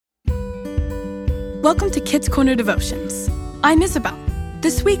Welcome to Kids Corner Devotions. I'm Isabel.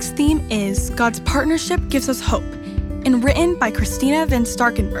 This week's theme is God's Partnership Gives Us Hope, and written by Christina Van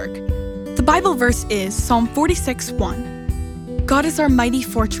Starkenberg. The Bible verse is Psalm 46:1. God is our mighty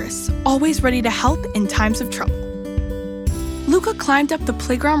fortress, always ready to help in times of trouble. Luca climbed up the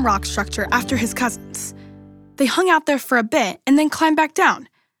playground rock structure after his cousins. They hung out there for a bit and then climbed back down.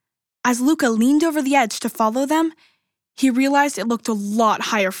 As Luca leaned over the edge to follow them, he realized it looked a lot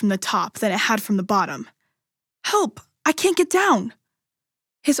higher from the top than it had from the bottom. "Help! I can't get down!"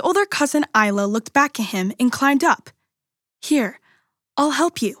 His older cousin Isla looked back at him and climbed up. "Here, I'll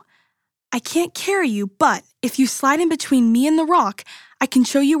help you. I can't carry you, but if you slide in between me and the rock, I can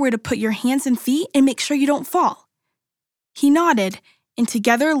show you where to put your hands and feet and make sure you don't fall." He nodded, and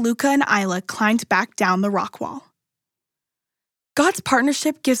together Luca and Isla climbed back down the rock wall. God's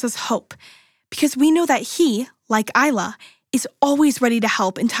partnership gives us hope because we know that He, like Isla, is always ready to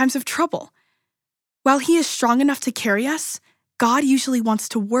help in times of trouble. While He is strong enough to carry us, God usually wants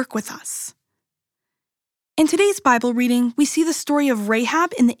to work with us. In today's Bible reading, we see the story of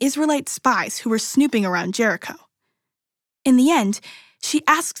Rahab and the Israelite spies who were snooping around Jericho. In the end, she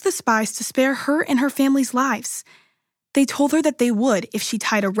asked the spies to spare her and her family's lives. They told her that they would if she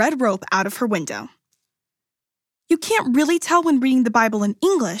tied a red rope out of her window. You can't really tell when reading the Bible in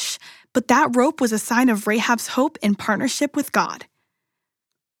English, but that rope was a sign of Rahab's hope and partnership with God.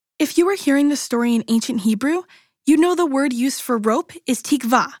 If you were hearing the story in ancient Hebrew, you know the word used for rope is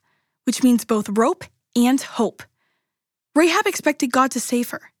tikvah, which means both rope and hope. Rahab expected God to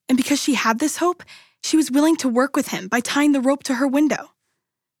save her, and because she had this hope, she was willing to work with Him by tying the rope to her window.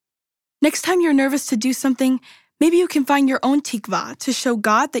 Next time you're nervous to do something, maybe you can find your own tikvah to show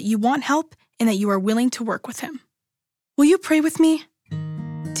God that you want help and that you are willing to work with Him. Will you pray with me?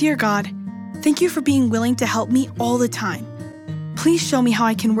 Dear God, thank you for being willing to help me all the time. Please show me how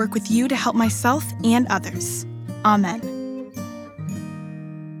I can work with you to help myself and others. Amen.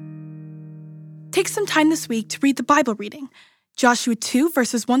 Take some time this week to read the Bible reading, Joshua 2,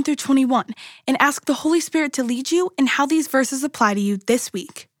 verses 1 through 21, and ask the Holy Spirit to lead you in how these verses apply to you this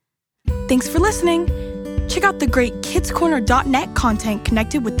week. Thanks for listening. Check out the great kidscorner.net content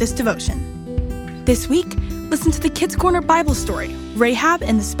connected with this devotion. This week, listen to the Kids Corner Bible story, Rahab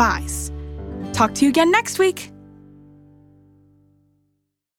and the Spies. Talk to you again next week.